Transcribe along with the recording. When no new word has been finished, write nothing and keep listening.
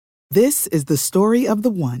This is the story of the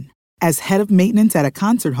one. As head of maintenance at a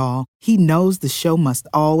concert hall, he knows the show must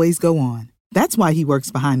always go on. That's why he works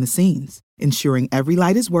behind the scenes, ensuring every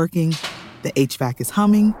light is working, the HVAC is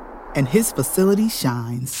humming, and his facility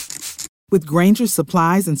shines. With Grainger's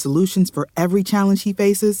supplies and solutions for every challenge he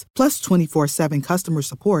faces, plus 24/7 customer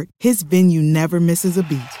support, his venue never misses a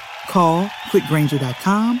beat. Call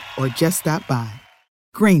quickgrainger.com or just stop by.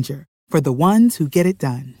 Grainger, for the ones who get it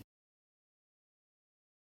done.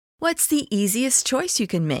 What's the easiest choice you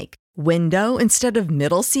can make? Window instead of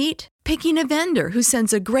middle seat? Picking a vendor who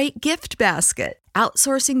sends a great gift basket?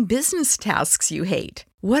 Outsourcing business tasks you hate?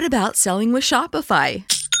 What about selling with Shopify?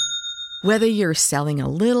 Whether you're selling a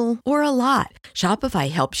little or a lot,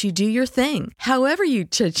 Shopify helps you do your thing, however you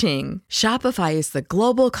cha-ching. Shopify is the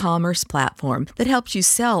global commerce platform that helps you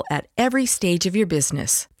sell at every stage of your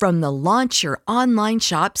business. From the launch your online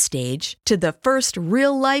shop stage to the first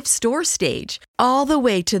real-life store stage, all the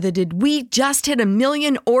way to the did we just hit a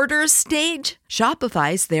million orders stage.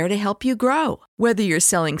 Shopify's there to help you grow. Whether you're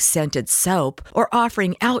selling scented soap or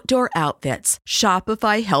offering outdoor outfits,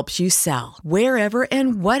 Shopify helps you sell. Wherever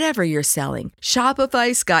and whatever you're selling,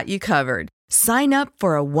 Shopify's got you covered. Sign up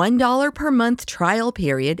for a $1 per month trial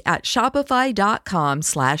period at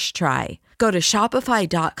shopify.com/try. Go to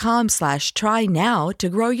shopify.com/try now to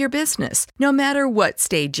grow your business, no matter what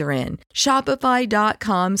stage you're in.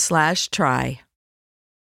 Shopify.com/try.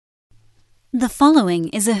 The following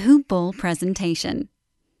is a Hoop Ball presentation.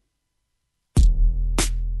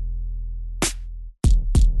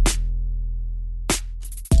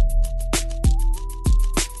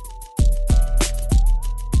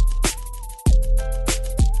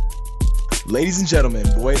 Ladies and gentlemen,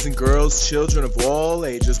 boys and girls, children of all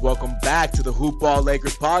ages, welcome back to the Hoop Ball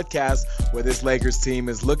Lakers podcast, where this Lakers team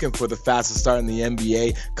is looking for the fastest start in the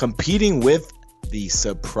NBA, competing with the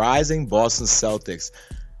surprising Boston Celtics.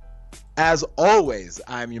 As always,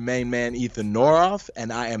 I'm your main man, Ethan Noroff,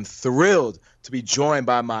 and I am thrilled to be joined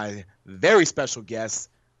by my very special guest,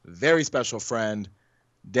 very special friend,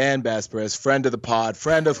 Dan Besbris, friend of the pod,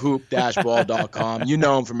 friend of hoop-ball.com. You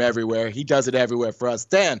know him from everywhere. He does it everywhere for us.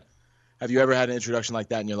 Dan, have you ever had an introduction like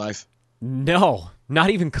that in your life? No,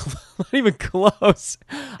 not even close.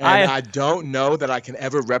 And I don't know that I can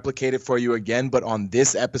ever replicate it for you again, but on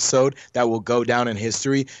this episode that will go down in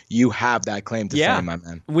history, you have that claim to fame, my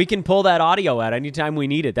man. We can pull that audio out anytime we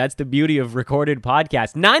need it. That's the beauty of recorded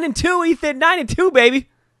podcasts. 9-2, Ethan. 9-2, baby.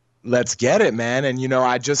 Let's get it, man. And,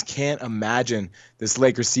 I just can't imagine this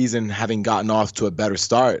Lakers season having gotten off to a better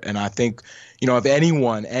start. And I think, if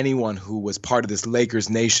anyone who was part of this Lakers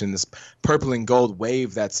nation, this purple and gold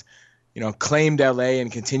wave that's, claimed LA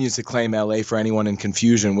and continues to claim LA for anyone in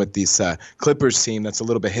confusion with this Clippers team that's a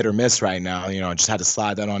little bit hit or miss right now. I just had to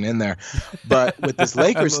slide that on in there. But with this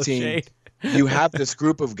Lakers team, you have this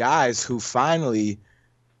group of guys who finally,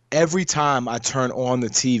 every time I turn on the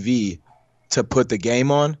TV to put the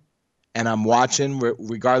game on, and I'm watching,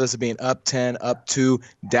 regardless of being up 10, up 2,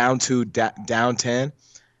 down 2, down 10,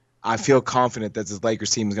 I feel confident that this Lakers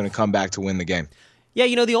team is going to come back to win the game. Yeah,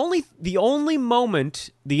 the only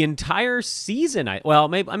moment the entire season,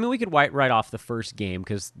 we could write off the first game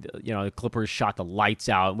because the Clippers shot the lights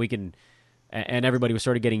out, and everybody was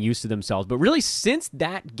sort of getting used to themselves. But really, since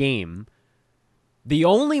that game, the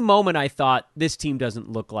only moment I thought this team doesn't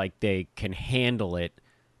look like they can handle it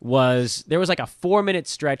was there was like a 4-minute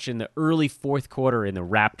stretch in the early fourth quarter in the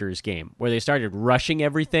Raptors game where they started rushing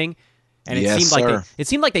everything, and it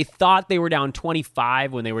seemed like they thought they were down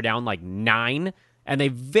 25 when they were down like 9, and they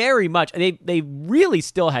really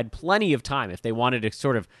still had plenty of time if they wanted to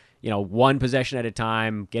sort of one possession at a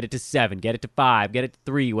time, get it to 7, get it to 5, get it to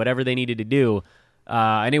 3, whatever they needed to do,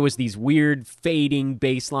 and it was these weird fading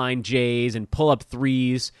baseline J's and pull up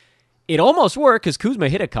threes. It almost worked because Kuzma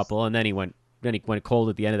hit a couple, and then he went cold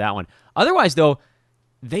at the end of that one. Otherwise, though,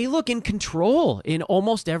 they look in control in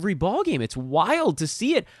almost every ball game. It's wild to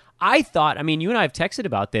see it. I thought, you and I have texted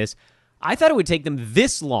about this, I thought it would take them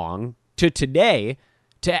this long to today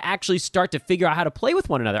to actually start to figure out how to play with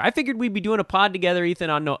one another. I figured we'd be doing a pod together,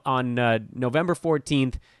 Ethan, on November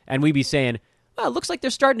 14th, and we'd be saying, well, it looks like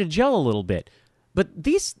they're starting to gel a little bit. But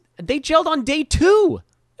they gelled on day 2.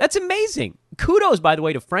 That's amazing. Kudos, by the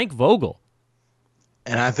way, to Frank Vogel.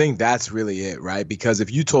 And I think that's really it, right? Because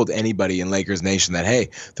if you told anybody in Lakers Nation that, hey,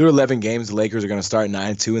 through 11 games, the Lakers are going to start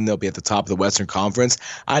 9-2 and they'll be at the top of the Western Conference,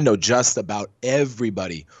 I know just about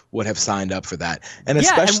everybody would have signed up for that. And Yeah,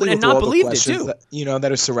 especially and with not all the believed it, questions too. that,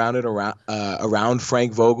 that are surrounded around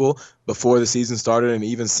Frank Vogel before the season started, and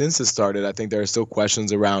even since it started, I think there are still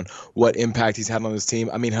questions around what impact he's had on this team.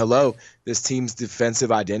 I mean, hello, this team's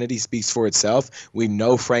defensive identity speaks for itself. We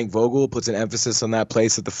know Frank Vogel puts an emphasis on that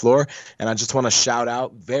place at the floor, and I just want to shout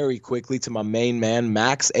out very quickly to my main man,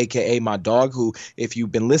 Max, a.k.a. my dog, who, if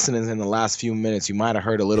you've been listening in the last few minutes, you might have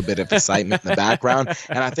heard a little bit of excitement in the background,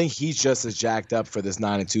 and I think he's just as jacked up for this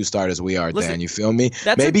 9-2 start as we are. Listen, Dan, you feel me?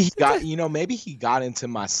 Maybe he got into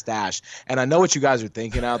my stash, and I know what you guys are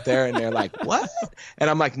thinking out there, and they're like, what? And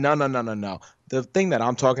I'm like, no. The thing that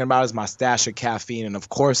I'm talking about is my stash of caffeine, and of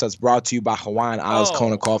course that's brought to you by Hawaiian Isles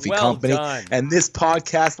Kona Coffee Company. Done. And this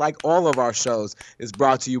podcast, like all of our shows, is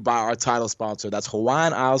brought to you by our title sponsor. That's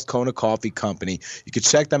Hawaiian Isles Kona Coffee Company. You can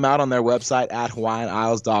check them out on their website at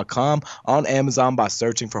hawaiianisles.com, on Amazon by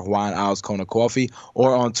searching for Hawaiian Isles Kona Coffee,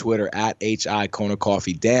 or on Twitter at HI Kona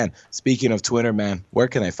Coffee. Dan, speaking of Twitter, man, where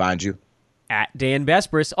can they find you? At Dan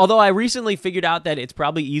Bespris. Although I recently figured out that it's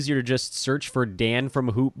probably easier to just search for Dan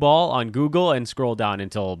from Hoopball on Google and scroll down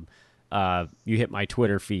until you hit my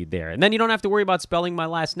Twitter feed there. And then you don't have to worry about spelling my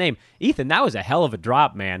last name. Ethan, that was a hell of a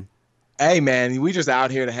drop, man. Hey, man, we just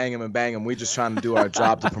out here to hang him and bang him. We just trying to do our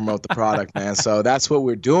job to promote the product, man. So that's what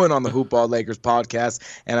we're doing on the Hoopball Lakers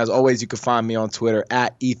podcast. And as always, you can find me on Twitter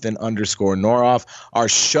at Ethan_Noroff. Our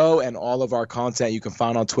show and all of our content you can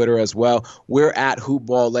find on Twitter as well. We're at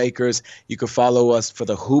Hoopball Lakers. You can follow us for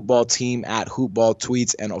the Hoopball team at Hoopball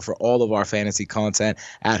Tweets, and for all of our fantasy content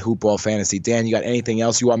at Hoopball Fantasy. Dan, you got anything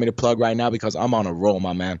else you want me to plug right now? Because I'm on a roll,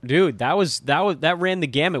 my man. Dude, that ran the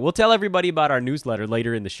gamut. We'll tell everybody about our newsletter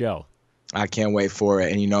later in the show. I can't wait for it.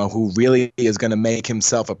 And, who really is going to make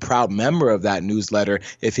himself a proud member of that newsletter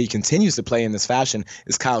if he continues to play in this fashion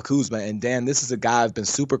is Kyle Kuzma. And, Dan, this is a guy I've been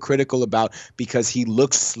super critical about because he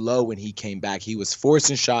looked slow when he came back. He was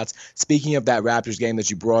forcing shots. Speaking of that Raptors game that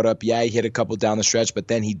you brought up, yeah, he hit a couple down the stretch, but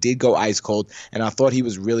then he did go ice cold. And I thought he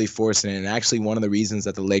was really forcing it. And actually one of the reasons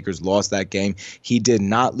that the Lakers lost that game, he did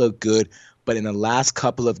not look good. But in the last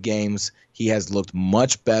couple of games, he has looked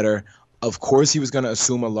much better. Of course, he was going to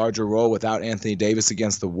assume a larger role without Anthony Davis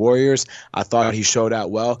against the Warriors. I thought he showed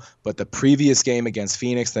out well, but the previous game against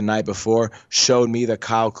Phoenix the night before showed me that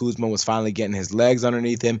Kyle Kuzma was finally getting his legs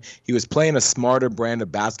underneath him. He was playing a smarter brand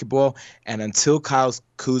of basketball, and until Kyle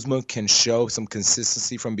Kuzma can show some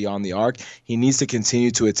consistency from beyond the arc, he needs to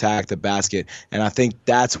continue to attack the basket, and I think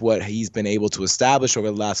that's what he's been able to establish over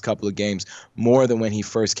the last couple of games more than when he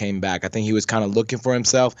first came back. I think he was kind of looking for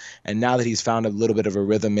himself, and now that he's found a little bit of a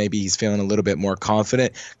rhythm, maybe he's feeling a little bit more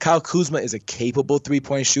confident. Kyle Kuzma is a capable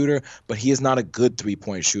three-point shooter, but he is not a good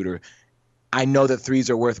three-point shooter. I know that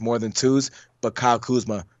threes are worth more than twos, but Kyle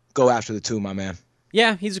Kuzma, go after the two, my man.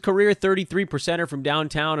 Yeah, he's a career 33%er from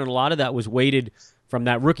downtown, and a lot of that was weighted from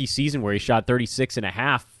that rookie season where he shot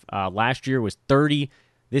 36.5. Last year was 30.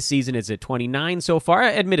 This season is at 29 so far,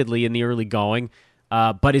 admittedly in the early going.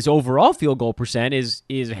 But his overall field goal percent is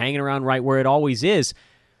hanging around right where it always is.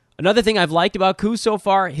 Another thing I've liked about Kuz so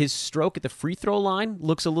far, his stroke at the free throw line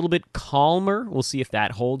looks a little bit calmer. We'll see if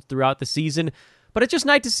that holds throughout the season. But it's just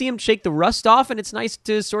nice to see him shake the rust off, and it's nice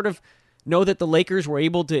to sort of know that the Lakers were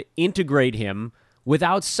able to integrate him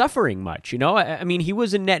without suffering much. I mean, he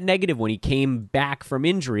was a net negative when he came back from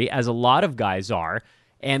injury, as a lot of guys are,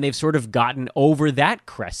 and they've sort of gotten over that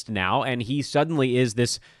crest now, and he suddenly is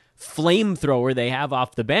this flamethrower they have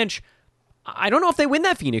off the bench. I don't know if they win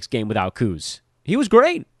that Phoenix game without Kuz. He was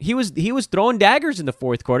great. He was throwing daggers in the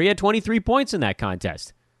fourth quarter. He had 23 points in that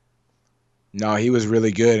contest. No, he was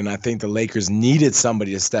really good, and I think the Lakers needed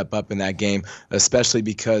somebody to step up in that game, especially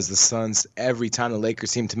because the Suns, every time the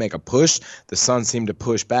Lakers seemed to make a push, the Suns seemed to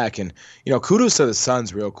push back. And, kudos to the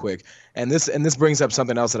Suns real quick. And this brings up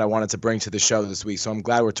something else that I wanted to bring to the show this week, so I'm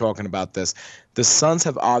glad we're talking about this. The Suns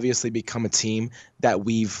have obviously become a team that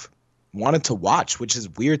we've wanted to watch, which is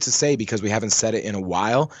weird to say because we haven't said it in a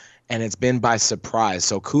while. And it's been by surprise.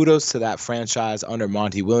 So kudos to that franchise under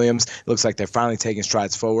Monty Williams. It looks like they're finally taking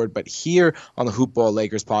strides forward. But here on the Hoopball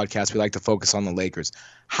Lakers podcast, we like to focus on the Lakers.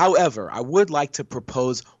 However, I would like to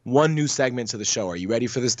propose one new segment to the show. Are you ready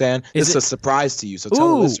for this, Dan? This is a surprise to you, so tell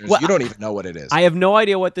the listeners. You don't even know what it is. I have no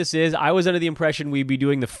idea what this is. I was under the impression we'd be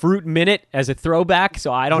doing the Fruit Minute as a throwback,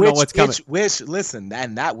 so I don't know what's coming. Listen,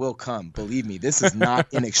 and that will come. Believe me, this is not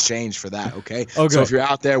in exchange for that, okay? Okay. So if you're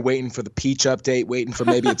out there waiting for the peach update, waiting for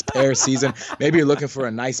maybe it's pear season, maybe you're looking for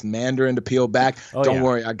a nice mandarin to peel back, don't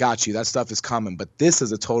worry, I got you. That stuff is coming. But this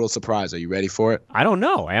is a total surprise. Are you ready for it? I don't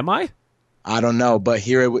know. Am I? I don't know, but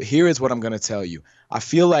here is what I'm going to tell you. I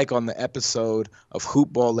feel like on the episode of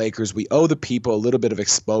Hoopball Lakers, we owe the people a little bit of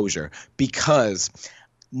exposure because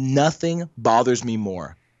nothing bothers me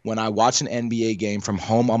more when I watch an NBA game from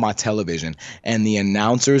home on my television and the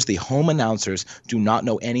home announcers do not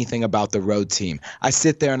know anything about the road team. I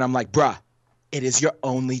sit there and I'm like, bruh, it is your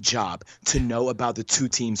only job to know about the two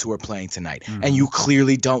teams who are playing tonight. And you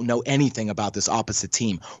clearly don't know anything about this opposite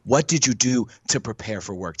team. What did you do to prepare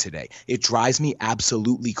for work today? It drives me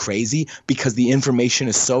absolutely crazy because the information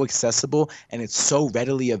is so accessible and it's so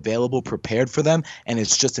readily available, prepared for them. And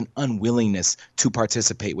it's just an unwillingness to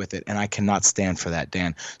participate with it. And I cannot stand for that,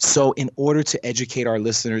 Dan. So in order to educate our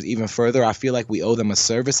listeners even further, I feel like we owe them a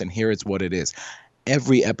service. And here is what it is.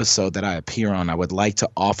 Every episode that I appear on, I would like to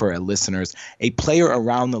offer our listeners a player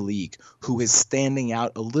around the league who is standing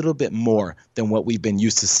out a little bit more than what we've been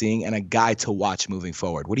used to seeing and a guy to watch moving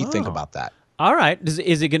forward. What do you think about that? All right.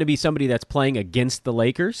 Is it going to be somebody that's playing against the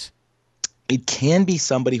Lakers? It can be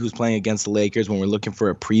somebody who's playing against the Lakers when we're looking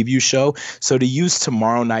for a preview show. So to use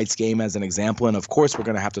tomorrow night's game as an example, and of course we're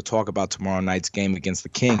going to have to talk about tomorrow night's game against the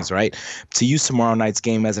Kings, right? To use tomorrow night's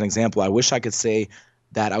game as an example, I wish I could say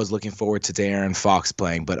that I was looking forward to De'Aaron Fox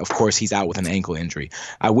playing, but of course he's out with an ankle injury.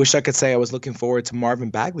 I wish I could say I was looking forward to Marvin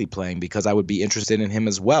Bagley playing because I would be interested in him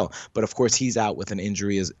as well, but of course he's out with an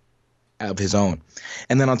injury of his own.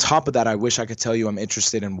 And then on top of that, I wish I could tell you I'm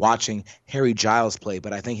interested in watching Harry Giles play,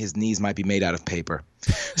 but I think his knees might be made out of paper.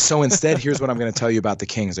 So instead, here's what I'm going to tell you about the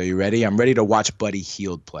Kings. Are you ready? I'm ready to watch Buddy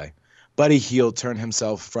Hield play. Buddy Hield turned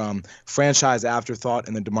himself from franchise afterthought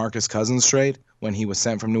in the DeMarcus Cousins trade when he was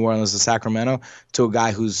sent from New Orleans to Sacramento to a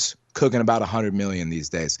guy who's cooking about $100 million these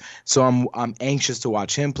days. So I'm anxious to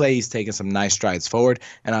watch him play. He's taking some nice strides forward,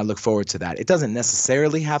 and I look forward to that. It doesn't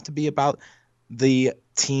necessarily have to be about the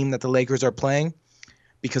team that the Lakers are playing,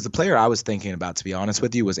 because the player I was thinking about, to be honest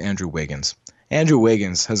with you, was Andrew Wiggins. Andrew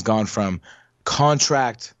Wiggins has gone from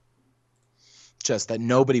contract just that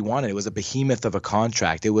nobody wanted. It was a behemoth of a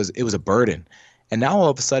contract. It was a burden. And now all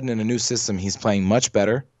of a sudden in a new system, he's playing much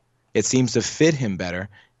better. It seems to fit him better,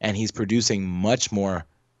 and he's producing much more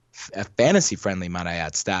fantasy-friendly, might I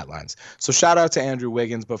add, stat lines. So shout out to Andrew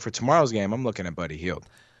Wiggins, but for tomorrow's game, I'm looking at Buddy Hield.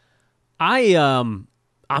 I'm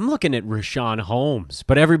looking at Rashawn Holmes,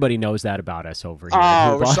 but everybody knows that about us over here.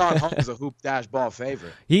 Oh, Rashawn Holmes is a hoop dash ball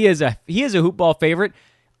favorite. He is a hoop ball favorite.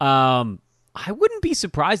 I wouldn't be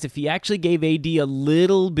surprised if he actually gave AD a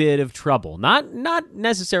little bit of trouble. Not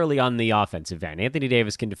necessarily on the offensive end. Anthony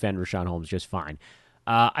Davis can defend Rashawn Holmes just fine.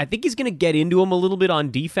 I think he's going to get into him a little bit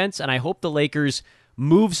on defense, and I hope the Lakers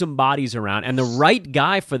move some bodies around. And the right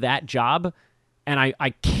guy for that job, and I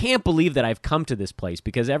can't believe that I've come to this place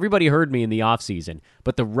because everybody heard me in the offseason,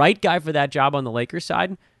 but the right guy for that job on the Lakers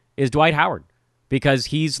side is Dwight Howard, because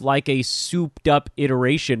he's like a souped-up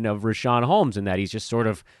iteration of Rashawn Holmes in that he's just sort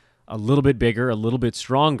of a little bit bigger, a little bit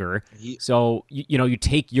stronger. So, you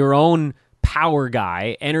take your own power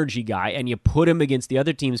guy, energy guy, and you put him against the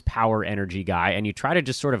other team's power energy guy, and you try to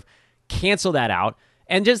just sort of cancel that out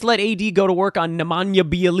and just let AD go to work on Nemanja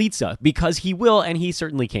Bjelica, because he will, and he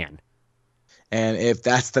certainly can. And if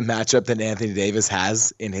that's the matchup that Anthony Davis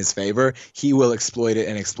has in his favor, he will exploit it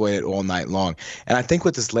and exploit it all night long. And I think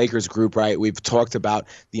with this Lakers group, right, we've talked about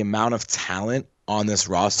the amount of talent on this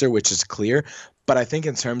roster, which is clear. But I think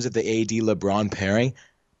in terms of the AD LeBron pairing,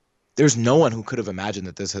 there's no one who could have imagined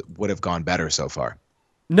that this would have gone better so far.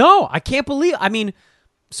 No, I can't believe.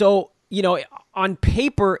 So, on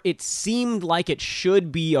paper, it seemed like it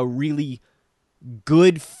should be a really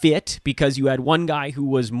good fit because you had one guy who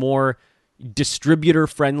was more distributor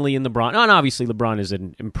friendly in LeBron. And obviously LeBron is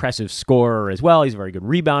an impressive scorer as well. He's a very good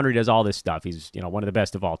rebounder. He does all this stuff. He's, one of the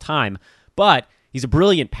best of all time, but he's a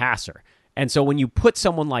brilliant passer. And so when you put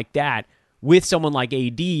someone like that with someone like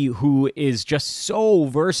AD, who is just so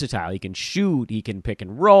versatile, he can shoot, he can pick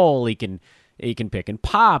and roll, he can pick and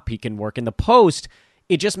pop, he can work in the post.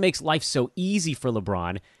 It just makes life so easy for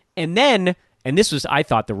LeBron. And then, and this was, I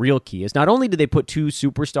thought, the real key, is not only did they put two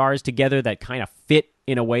superstars together that kind of fit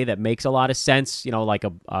in a way that makes a lot of sense, like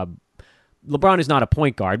LeBron is not a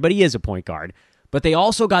point guard, but he is a point guard. But they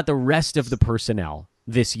also got the rest of the personnel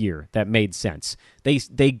this year that made sense.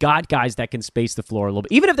 They got guys that can space the floor a little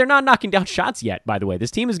bit, even if they're not knocking down shots yet. By the way,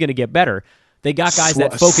 this team is going to get better. They got guys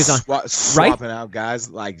that focus on swapping out guys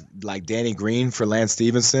like Danny Green for Lance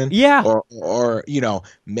Stevenson. Yeah, or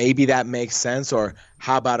maybe that makes sense. Or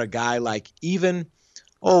how about a guy like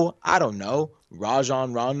I don't know,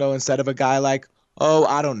 Rajon Rondo instead of a guy like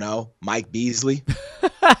Mike Beasley.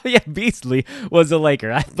 Yeah, Beasley was a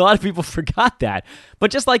Laker. A lot of people forgot that,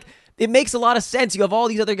 but just like, it makes a lot of sense. You have all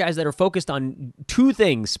these other guys that are focused on two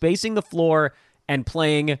things: spacing the floor and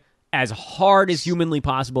playing as hard as humanly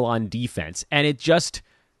possible on defense. And it just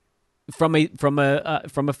from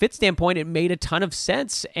a fit standpoint, it made a ton of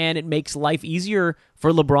sense, and it makes life easier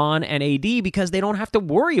for LeBron and AD because they don't have to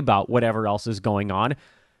worry about whatever else is going on.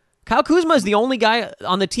 Kyle Kuzma is the only guy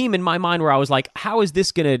on the team in my mind where I was like, how is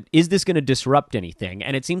this gonna disrupt anything?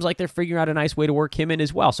 And it seems like they're figuring out a nice way to work him in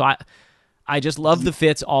as well. So I just love the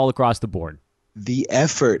fits all across the board. The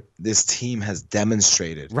effort this team has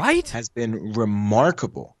demonstrated, right, has been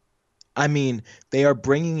remarkable. I mean, they are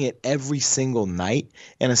bringing it every single night,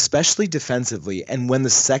 and especially defensively. And when the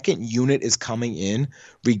second unit is coming in,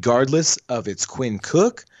 regardless of it's Quinn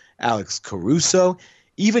Cook, Alex Caruso,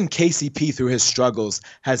 even KCP through his struggles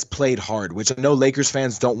has played hard, which I know Lakers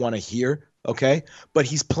fans don't want to hear, okay? But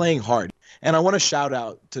he's playing hard. And I want to shout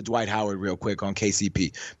out to Dwight Howard real quick on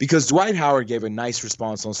KCP, because Dwight Howard gave a nice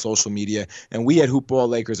response on social media, and we at Hoop Ball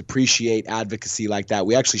Lakers appreciate advocacy like that.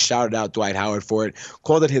 We actually shouted out Dwight Howard for it,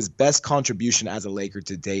 called it his best contribution as a Laker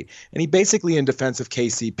to date. And he basically, in defense of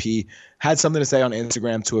KCP, had something to say on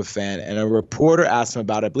Instagram to a fan, and a reporter asked him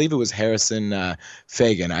about it. I believe it was Harrison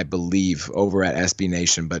Fagan, I believe, over at SB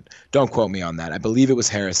Nation, but don't quote me on that. I believe it was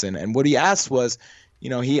Harrison. And what he asked was,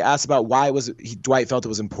 he asked about why Dwight felt it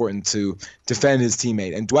was important to defend his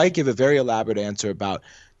teammate. And Dwight gave a very elaborate answer about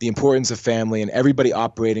the importance of family and everybody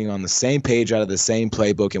operating on the same page out of the same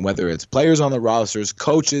playbook. And whether it's players on the rosters,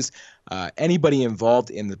 coaches, anybody involved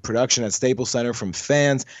in the production at Staples Center, from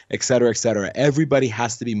fans, et cetera, everybody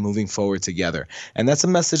has to be moving forward together. And that's a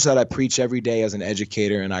message that I preach every day as an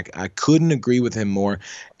educator, and I couldn't agree with him more.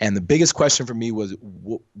 And the biggest question for me was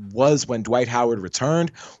when Dwight Howard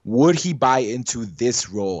returned, would he buy into this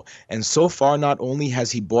role? And so far, not only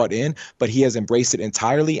has he bought in, but he has embraced it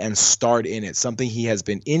entirely and starred in it, something he has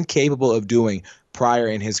been incapable of doing prior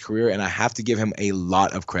in his career, and I have to give him a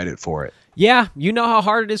lot of credit for it. Yeah, you know how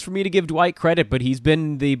hard it is for me to give Dwight credit, but he's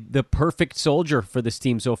been the perfect soldier for this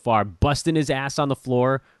team so far, busting his ass on the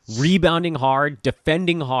floor, rebounding hard,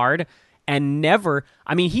 defending hard, and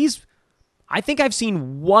I think I've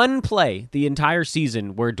seen one play the entire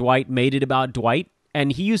season where Dwight made it about Dwight,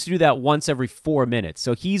 and he used to do that once every 4 minutes.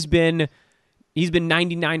 So he's been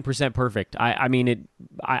 99% perfect.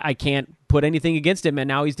 I can't put anything against him, and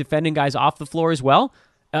now he's defending guys off the floor as well.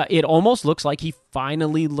 It almost looks like he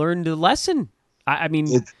finally learned a lesson. I didn't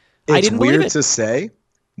believe it. It's weird to say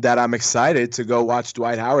that I'm excited to go watch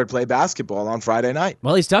Dwight Howard play basketball on Friday night.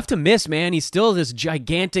 Well, he's tough to miss, man. He's still this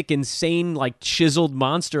gigantic, insane, chiseled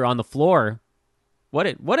monster on the floor. What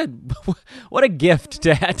a gift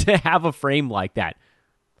to have a frame like that.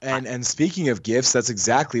 And speaking of gifts, that's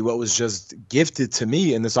exactly what was just gifted to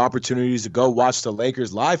me in this opportunity to go watch the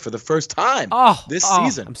Lakers live for the first time this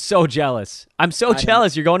season. I'm so jealous.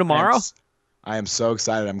 Jealous. You're going tomorrow? I am so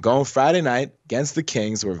excited. I'm going Friday night against the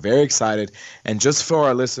Kings. We're very excited. And just for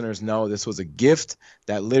our listeners know, this was a gift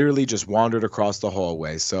that literally just wandered across the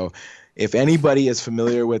hallway. So if anybody is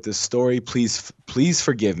familiar with this story, please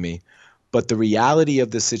forgive me. But the reality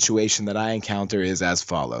of the situation that I encounter is as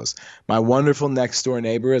follows. My wonderful next-door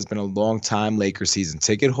neighbor has been a long-time Lakers season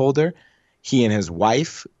ticket holder. He and his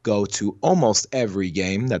wife go to almost every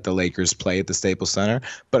game that the Lakers play at the Staples Center,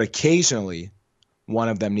 but occasionally one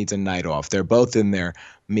of them needs a night off. They're both in their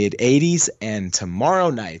mid-80s, and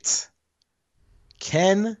tomorrow night,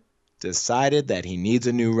 Ken decided that he needs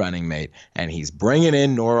a new running mate, and he's bringing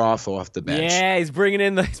in Noroff off the bench. Yeah, he's bringing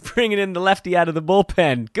in the lefty out of the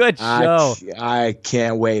bullpen. Good show. I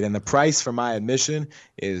can't wait. And the price for my admission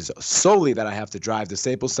is solely that I have to drive to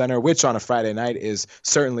Staples Center, which on a Friday night is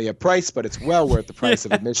certainly a price, but it's well worth the price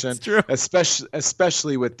of admission. It's true.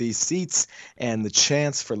 Especially with these seats and the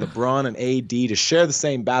chance for LeBron and AD to share the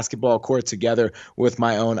same basketball court together with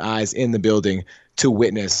my own eyes in the building to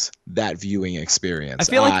witness that viewing experience.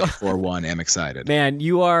 I for one, am excited. Man,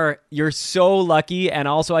 you're so lucky, and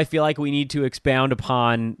also I feel like we need to expound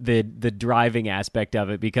upon the driving aspect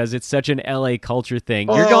of it because it's such an LA culture thing.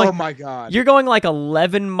 My God. You're going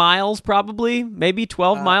 11 miles probably, maybe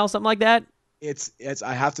 12 miles, something like that. It's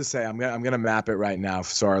I have to say I'm gonna map it right now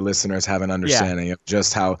so our listeners have an understanding of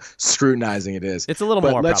just how scrutinizing it is. It's a little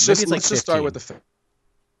more. Let's just start with the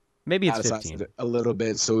maybe it's 15. A little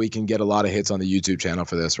bit so we can get a lot of hits on the YouTube channel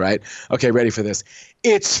for this, right? Okay, ready for this.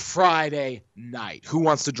 It's Friday night. Who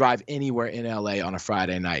wants to drive anywhere in LA on a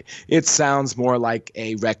Friday night? It sounds more like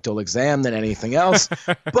a rectal exam than anything else,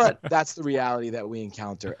 but that's the reality that we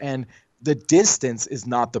encounter. And the distance is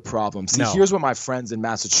not the problem. See, Here's what my friends in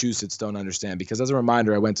Massachusetts don't understand, because as a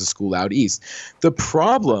reminder, I went to school out east. The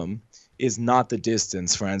problem is not the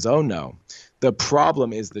distance, friends. Oh, no. The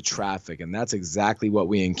problem is the traffic, and that's exactly what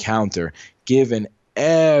we encounter given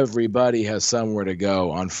Everybody has somewhere to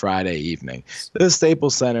go on Friday evening. The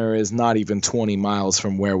Staples Center is not even 20 miles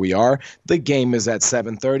from where we are. The game is at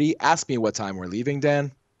 7:30. Ask me what time we're leaving,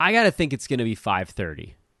 Dan. I got to think it's going to be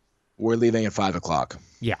 5:30. We're leaving at 5 o'clock.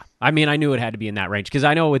 Yeah. I mean, I knew it had to be in that range because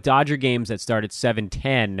I know with Dodger games that start at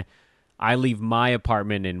 7:10, I leave my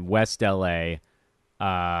apartment in West LA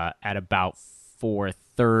at about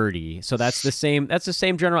 4:30. So that's the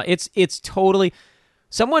same general. It's totally.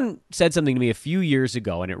 Someone said something to me a few years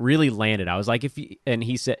ago, and it really landed. I was like, and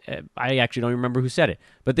he said, I actually don't remember who said it,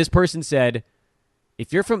 but this person said,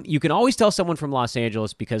 you can always tell someone from Los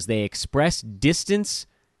Angeles because they express distance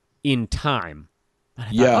in time.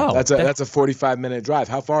 Thought, that's a 45-minute drive.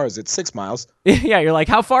 How far is it? 6 miles. Yeah, you're like,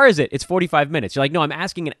 how far is it? It's 45 minutes. You're like, no, I'm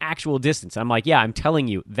asking an actual distance. I'm like, yeah, I'm telling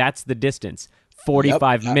you, that's the distance.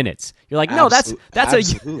 45 minutes. You're like, no, that's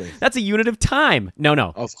a unit of time. No,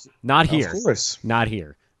 not here. Of course. Not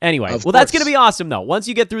here. Anyway, that's going to be awesome, though. Once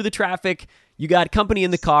you get through the traffic, you got company in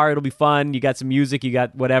the car. It'll be fun. You got some music. You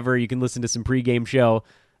got whatever. You can listen to some pregame show.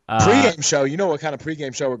 Pregame show. You know what kind of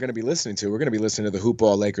pregame show we're going to be listening to? We're going to be listening to the Hoop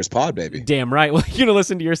Ball Lakers pod, baby. Damn right. Well, you're going to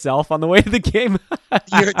listen to yourself on the way to the game.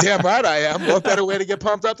 You're damn right I am. What better way to get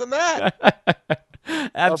pumped up than that?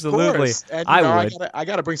 Absolutely. And, I would. I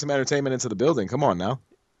got to bring some entertainment into the building. Come on now.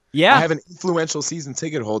 Yeah. I have an influential season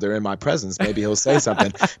ticket holder in my presence. Maybe he'll say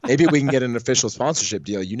something. Maybe we can get an official sponsorship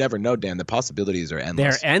deal. You never know, Dan. The possibilities are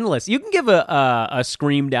endless. They're endless. You can give a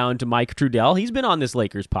scream down to Mike Trudell. He's been on this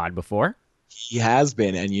Lakers pod before. He has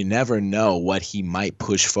been, and you never know what he might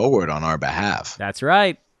push forward on our behalf. That's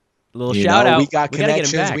right. A little shout out. We got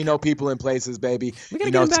connections. We know people in places, baby.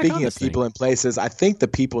 Speaking of people in places, I think the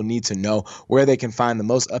people need to know where they can find the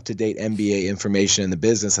most up-to-date NBA information in the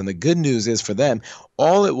business. And the good news is for them,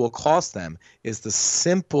 all it will cost them is the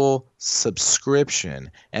simple subscription,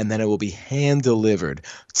 and then it will be hand-delivered,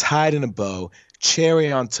 tied in a bow, cherry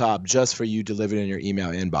on top, just for you, delivered in your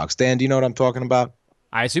email inbox. Dan, do you know what I'm talking about?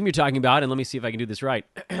 I assume you're talking about, and let me see if I can do this right,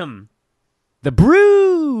 the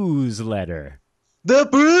Bruise Letter. The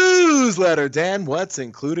Bruise Letter. Dan, what's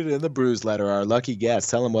included in the Bruise Letter? Our lucky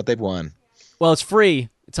guests. Tell them what they've won. Well, it's free.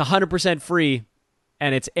 It's 100% free,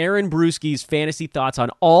 and it's Aaron Brewski's fantasy thoughts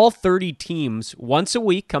on all 30 teams once a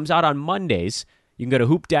week. Comes out on Mondays. You can go to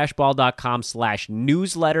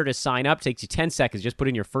hoop-ball.com/newsletter to sign up. Takes you 10 seconds. Just put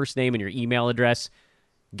in your first name and your email address.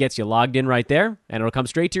 Gets you logged in right there, and it'll come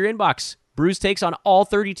straight to your inbox. Bruce takes on all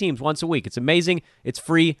 30 teams once a week. It's amazing. It's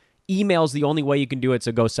free. Email's the only way you can do it,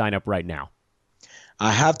 so go sign up right now.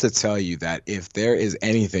 I have to tell you that if there is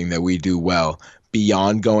anything that we do well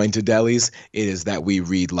beyond going to delis, it is that we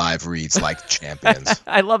read live reads like champions.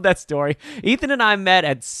 I love that story. Ethan and I met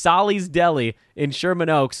at Solly's Deli in Sherman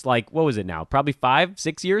Oaks, what was it now? Probably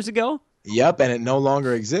 5-6 years ago? Yep, and it no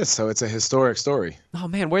longer exists, so it's a historic story. Oh,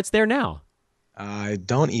 man, where's there now? I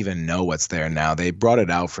don't even know what's there now. They brought it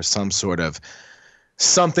out for some sort of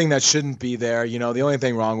something that shouldn't be there. The only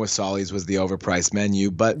thing wrong with Solly's was the overpriced menu,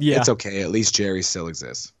 but It's okay. At least Jerry still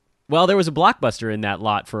exists. Well, there was a Blockbuster in that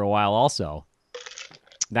lot for a while also.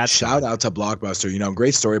 Shout out to Blockbuster.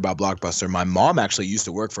 Great story about Blockbuster. My mom actually used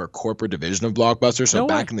to work for a corporate division of Blockbuster. So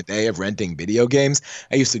back in the day of renting video games,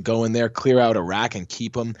 I used to go in there, clear out a rack, and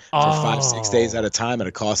keep them for 5-6 days at a time at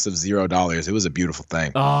a cost of $0. It was a beautiful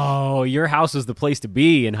thing. Oh, your house was the place to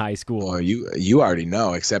be in high school. Oh, you already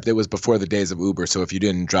know, except it was before the days of Uber. So if you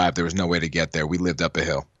didn't drive, there was no way to get there. We lived up a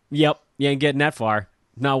hill. Yep. You ain't getting that far.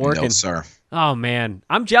 Not working. No, sir. Oh man,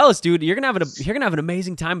 I'm jealous, dude. You're gonna have an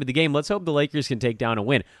amazing time at the game. Let's hope the Lakers can take down a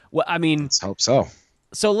win. Well, I mean, let's hope so.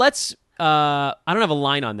 So let's. I don't have a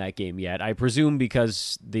line on that game yet. I presume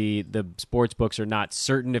because the sports books are not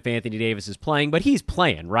certain if Anthony Davis is playing, but he's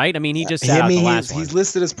playing, right? I mean, he just sat out the last one. He's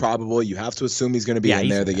listed as probable. You have to assume he's going to be in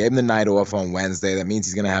there. They gave him the night off on Wednesday. That means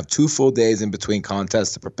he's going to have 2 full days in between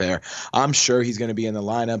contests to prepare. I'm sure he's going to be in the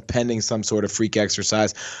lineup pending some sort of freak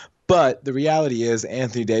exercise. But the reality is,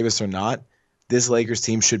 Anthony Davis or not, this Lakers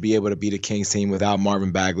team should be able to beat a Kings team without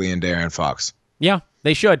Marvin Bagley and De'Aaron Fox. Yeah,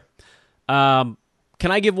 they should. Can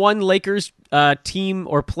I give one Lakers team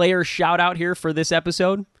or player shout out here for this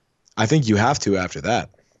episode? I think you have to after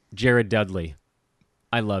that. Jared Dudley.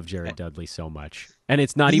 I love Jared Dudley so much. And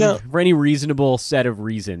it's not even for any reasonable set of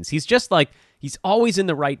reasons. He's just he's always in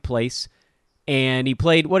the right place. And he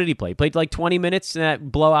played, what did he play? Played 20 minutes in that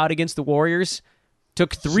blowout against the Warriors.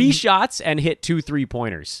 Took 3 shots and hit 2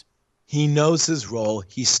 3-pointers. He knows his role.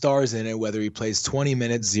 He stars in it, whether he plays 20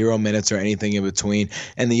 minutes, 0 minutes, or anything in between.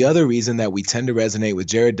 And the other reason that we tend to resonate with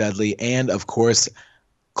Jared Dudley and, of course,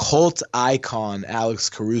 cult icon Alex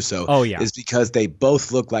Caruso is because they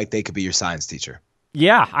both look like they could be your science teacher.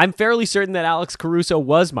 Yeah, I'm fairly certain that Alex Caruso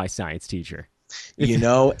was my science teacher.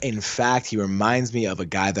 In fact, he reminds me of a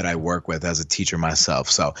guy that I work with as a teacher myself.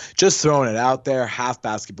 So just throwing it out there, half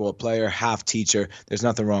basketball player, half teacher. There's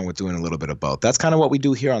nothing wrong with doing a little bit of both. That's kind of what we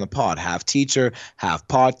do here on the pod. Half teacher, half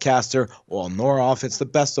podcaster, all Noroff. It's the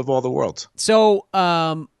best of all the worlds. So,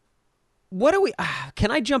 what do we?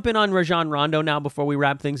 Can I jump in on Rajon Rondo now before we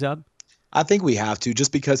wrap things up? I think we have to,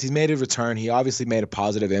 just because he's made a return. He obviously made a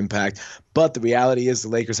positive impact. But the reality is the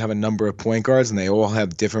Lakers have a number of point guards, and they all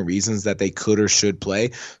have different reasons that they could or should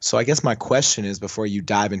play. So I guess my question is, before you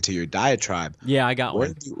dive into your diatribe, I got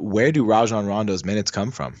one. Where do Rajon Rondo's minutes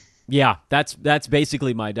come from? Yeah, that's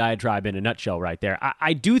basically my diatribe in a nutshell right there.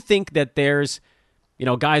 I do think that there's,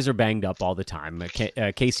 guys are banged up all the time.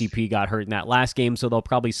 KCP got hurt in that last game, so they'll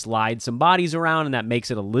probably slide some bodies around, and that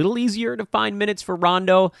makes it a little easier to find minutes for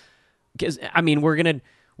Rondo. Because,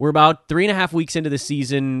 we're about 3.5 weeks into the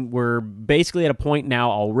season. We're basically at a point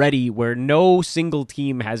now already where no single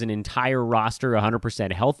team has an entire roster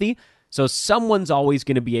 100% healthy. So someone's always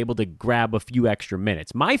going to be able to grab a few extra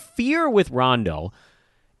minutes. My fear with Rondo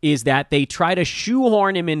is that they try to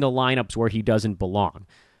shoehorn him into lineups where he doesn't belong.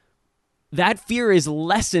 That fear is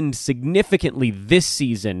lessened significantly this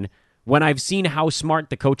season when I've seen how smart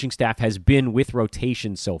the coaching staff has been with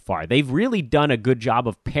rotation so far. They've really done a good job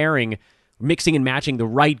of pairing, mixing and matching the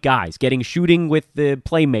right guys, getting shooting with the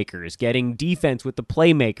playmakers, getting defense with the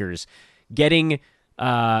playmakers, getting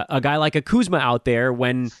a guy like a Kuzma out there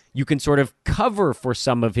when you can sort of cover for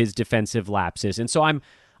some of his defensive lapses. And so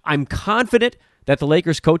I'm confident that the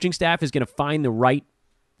Lakers coaching staff is going to find the right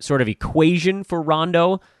sort of equation for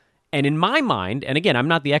Rondo. And in my mind, and again, I'm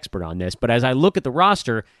not the expert on this, but as I look at the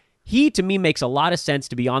roster, he, to me, makes a lot of sense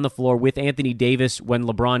to be on the floor with Anthony Davis when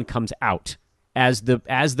LeBron comes out as the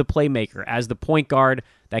playmaker, as the point guard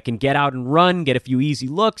that can get out and run, get a few easy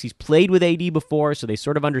looks. He's played with AD before, so they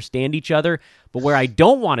sort of understand each other. But where I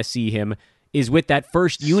don't want to see him is with that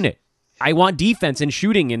first unit. I want defense and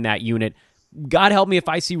shooting in that unit. God help me if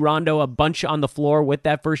I see Rondo a bunch on the floor with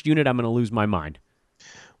that first unit, I'm going to lose my mind.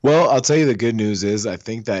 Well, I'll tell you the good news is I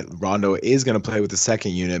think that Rondo is going to play with the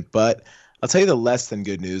second unit, but I'll tell you the less than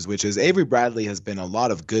good news, which is Avery Bradley has been a lot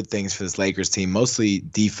of good things for this Lakers team, mostly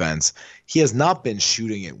defense. He has not been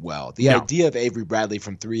shooting it well. The idea of Avery Bradley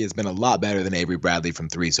from three has been a lot better than Avery Bradley from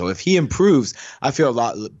three. So if he improves, I feel a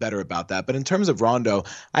lot better about that. But in terms of Rondo,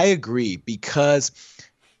 I agree, because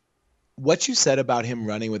what you said about him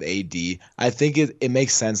running with AD, I think it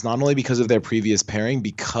makes sense, not only because of their previous pairing,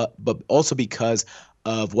 but also because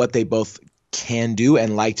of what they both can do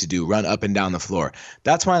and like to do, run up and down the floor.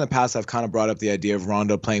 That's why in the past I've kind of brought up the idea of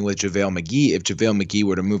Rondo playing with JaVale McGee if JaVale McGee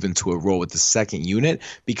were to move into a role with the second unit,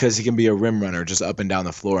 because he can be a rim runner just up and down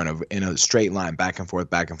the floor in a straight line, back and forth,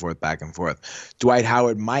 back and forth, back and forth. Dwight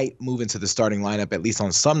Howard might move into the starting lineup, at least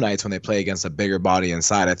on some nights when they play against a bigger body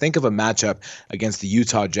inside. I think of a matchup against the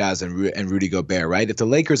Utah Jazz and Rudy Gobert, right? If the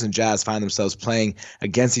Lakers and Jazz find themselves playing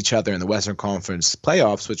against each other in the Western Conference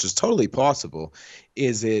playoffs, which is totally possible,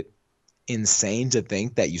 is it insane to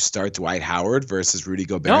think that you start Dwight Howard versus Rudy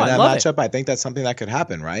Gobert in that matchup? I think that's something that could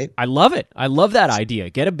happen, right? I love it. I love that idea.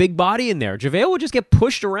 Get a big body in there. JaVale will just get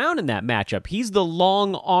pushed around in that matchup. He's the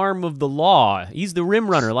long arm of the law. He's the rim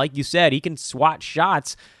runner, like you said. He can swat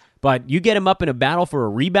shots, but you get him up in a battle for a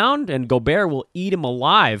rebound, and Gobert will eat him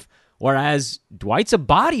alive. Whereas Dwight's a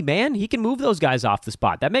body, man. He can move those guys off the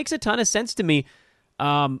spot. That makes a ton of sense to me.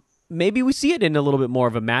 Maybe we see it in a little bit more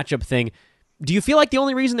of a matchup thing. Do you feel like the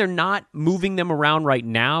only reason they're not moving them around right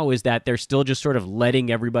now is that they're still just sort of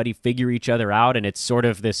letting everybody figure each other out, and it's sort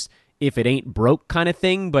of this if it ain't broke kind of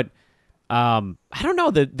thing? But I don't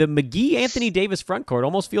know. The McGee-Anthony Davis frontcourt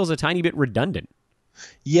almost feels a tiny bit redundant.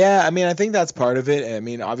 Yeah, I think that's part of it.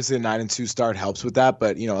 Obviously a 9-2 start helps with that,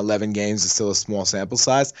 but 11 games is still a small sample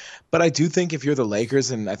size. But I do think if you're the Lakers,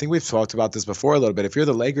 and I think we've talked about this before a little bit, if you're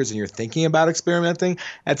the Lakers and you're thinking about experimenting,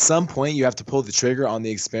 at some point you have to pull the trigger on the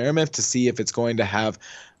experiment to see if it's going to have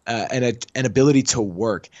an ability to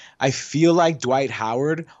work. I feel like Dwight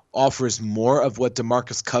Howard offers more of what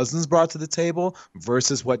DeMarcus Cousins brought to the table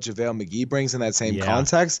versus what JaVale McGee brings in that same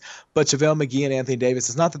context. But JaVale McGee and Anthony Davis,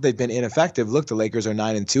 it's not that they've been ineffective. Look, the Lakers are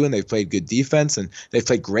 9-2 and they've played good defense, and they've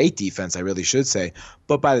played great defense, I really should say.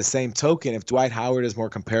 But by the same token, if Dwight Howard is more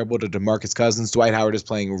comparable to DeMarcus Cousins, Dwight Howard is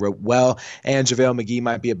playing well, and JaVale McGee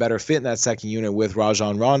might be a better fit in that second unit with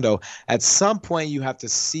Rajon Rondo, at some point you have to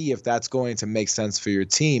see if that's going to make sense for your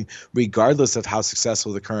team, regardless of how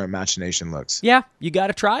successful the current machination looks. Yeah, you got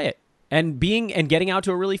to try it. And getting out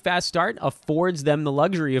to a really fast start affords them the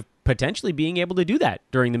luxury of potentially being able to do that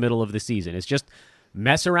during the middle of the season. It's just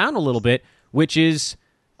mess around a little bit, which is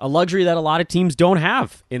a luxury that a lot of teams don't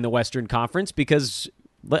have in the Western Conference, because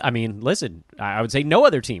I mean, listen, I would say no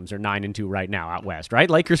other teams are 9-2 right now out west, right?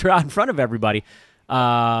 Lakers are out in front of everybody.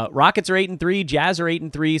 Rockets are 8-3, Jazz are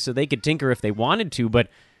 8-3, so they could tinker if they wanted to. But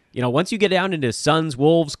once you get down into Suns,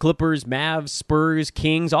 Wolves, Clippers, Mavs, Spurs,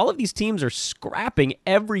 Kings, all of these teams are scrapping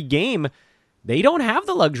every game. They don't have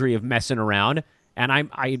the luxury of messing around, and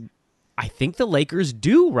I think the Lakers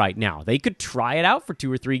do right now. They could try it out for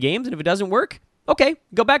 2 or 3 games, and if it doesn't work, okay,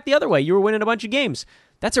 go back the other way. You were winning a bunch of games.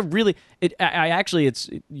 That's a really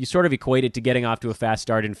you sort of equate it to getting off to a fast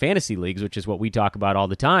start in fantasy leagues, which is what we talk about all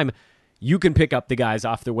the time. You can pick up the guys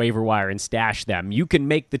off the waiver wire and stash them. You can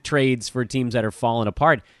make the trades for teams that are falling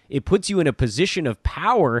apart. It puts you in a position of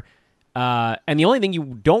power, and the only thing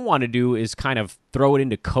you don't want to do is kind of throw it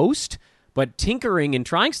into coast. But tinkering and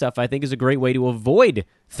trying stuff, I think, is a great way to avoid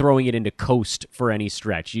throwing it into coast for any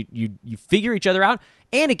stretch. You figure each other out,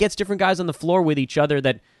 and it gets different guys on the floor with each other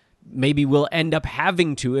that maybe we'll end up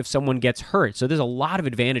having to if someone gets hurt. So there's a lot of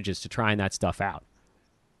advantages to trying that stuff out.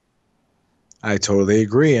 I totally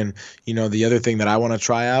agree. And, the other thing that I want to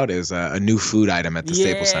try out is a new food item at the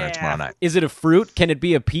Staples Center tomorrow night. Is it a fruit? Can it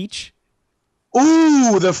be a peach?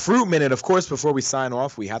 Ooh, the Fruit Minute. Of course, before we sign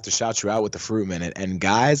off, we have to shout you out with the Fruit Minute. And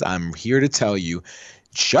guys, I'm here to tell you,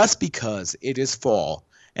 just because it is fall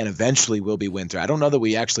and eventually will be winter. I don't know that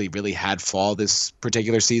we actually really had fall this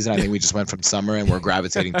particular season. I think we just went from summer and we're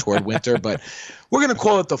gravitating toward winter. But we're going to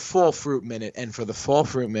call it the Fall Fruit Minute. And for the Fall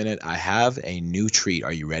Fruit Minute, I have a new treat.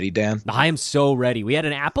 Are you ready, Dan? I am so ready. We had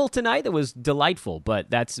an apple tonight that was delightful, but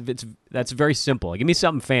that's very simple. Give me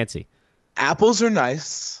something fancy. Apples are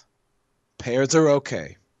nice. Pears are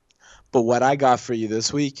okay. But what I got for you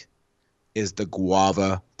this week is the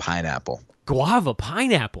Guava pineapple. Guava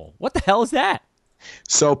pineapple? What the hell is that?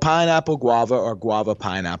 So pineapple guava or guava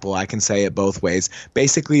pineapple, I can say it both ways.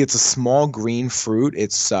 Basically, it's a small green fruit.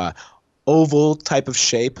 It's oval type of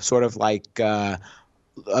shape, sort of like a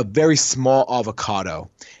very small avocado.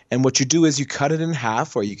 And what you do is you cut it in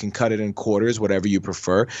half, or you can cut it in quarters, whatever you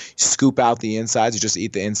prefer. You scoop out the insides. You just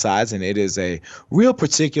eat the insides, and it is a real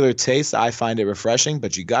particular taste. I find it refreshing,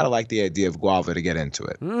 but you got to like the idea of guava to get into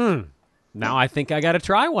it. Now I think I got to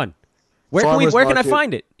try one. Where can I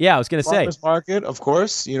find it? Yeah, I was going to say. Farmers Market, of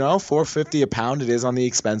course, $4.50 a pound. It is on the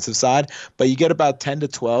expensive side, but you get about 10 to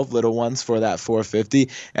 12 little ones for that $4.50.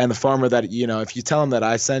 And the farmer that, if you tell him that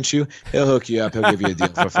I sent you, he'll hook you up. He'll give you a deal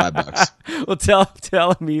for $5. Well,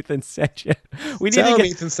 tell him Ethan sent you.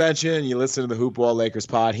 Ethan sent you, and you listen to the Hoop Ball Lakers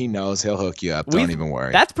pod. He knows. He'll hook you up. Don't even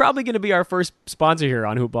worry. That's probably going to be our first sponsor here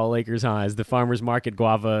on Hoop Ball Lakers, huh? As the Farmers Market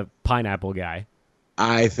guava pineapple guy.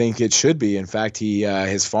 I think it should be. In fact,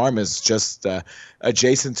 his farm is just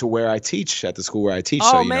adjacent to where I teach at the school where I teach.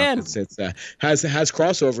 Oh, so, man. It has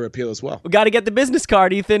crossover appeal as well. We got to get the business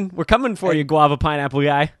card, Ethan. We're coming for you, guava pineapple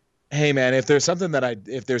guy. Hey, man, if there's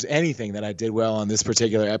anything that I did well on this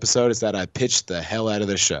particular episode, is that I pitched the hell out of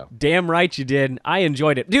the show. Damn right you did. I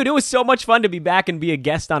enjoyed it. Dude, it was so much fun to be back and be a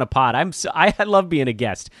guest on a pod. I love being a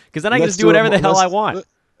guest because then I can just do whatever the hell I want.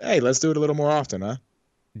 Hey, let's do it a little more often, huh?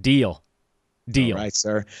 Deal. All right,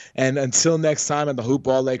 sir. And until next time on the Hoop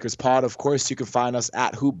Ball Lakers pod, of course, you can find us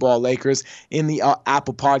at Hoop Ball Lakers in the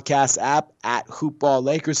Apple Podcasts app at Hoop Ball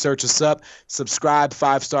Lakers. Search us up, subscribe,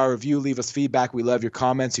 5-star review, leave us feedback. We love your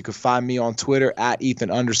comments. You can find me on Twitter at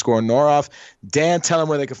Ethan_Noroff. Dan, tell them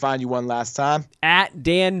where they can find you one last time. At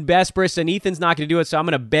Dan Bespris, and Ethan's not going to do it, so I'm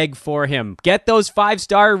going to beg for him. Get those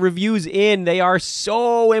 5-star reviews in. They are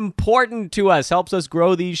so important to us. Helps us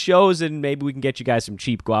grow these shows, and maybe we can get you guys some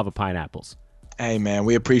cheap guava pineapples. Hey, man,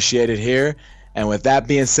 we appreciate it here. And with that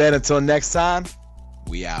being said, until next time,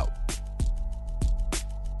 we out.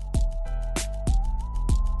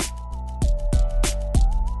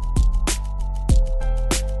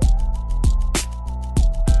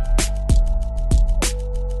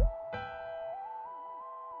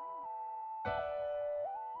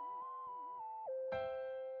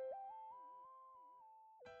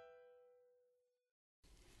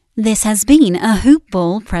 This has been a Hoop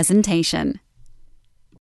Ball presentation.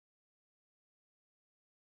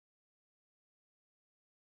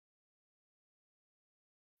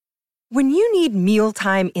 When you need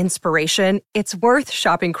mealtime inspiration, it's worth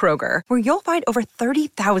shopping Kroger, where you'll find over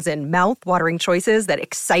 30,000 mouth-watering choices that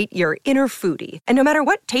excite your inner foodie. And no matter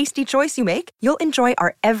what tasty choice you make, you'll enjoy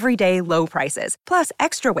our everyday low prices, plus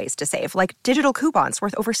extra ways to save, like digital coupons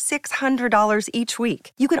worth over $600 each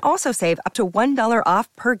week. You can also save up to $1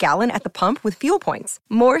 off per gallon at the pump with fuel points.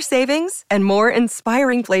 More savings and more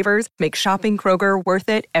inspiring flavors make shopping Kroger worth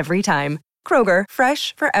it every time. Kroger,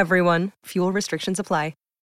 fresh for everyone. Fuel restrictions apply.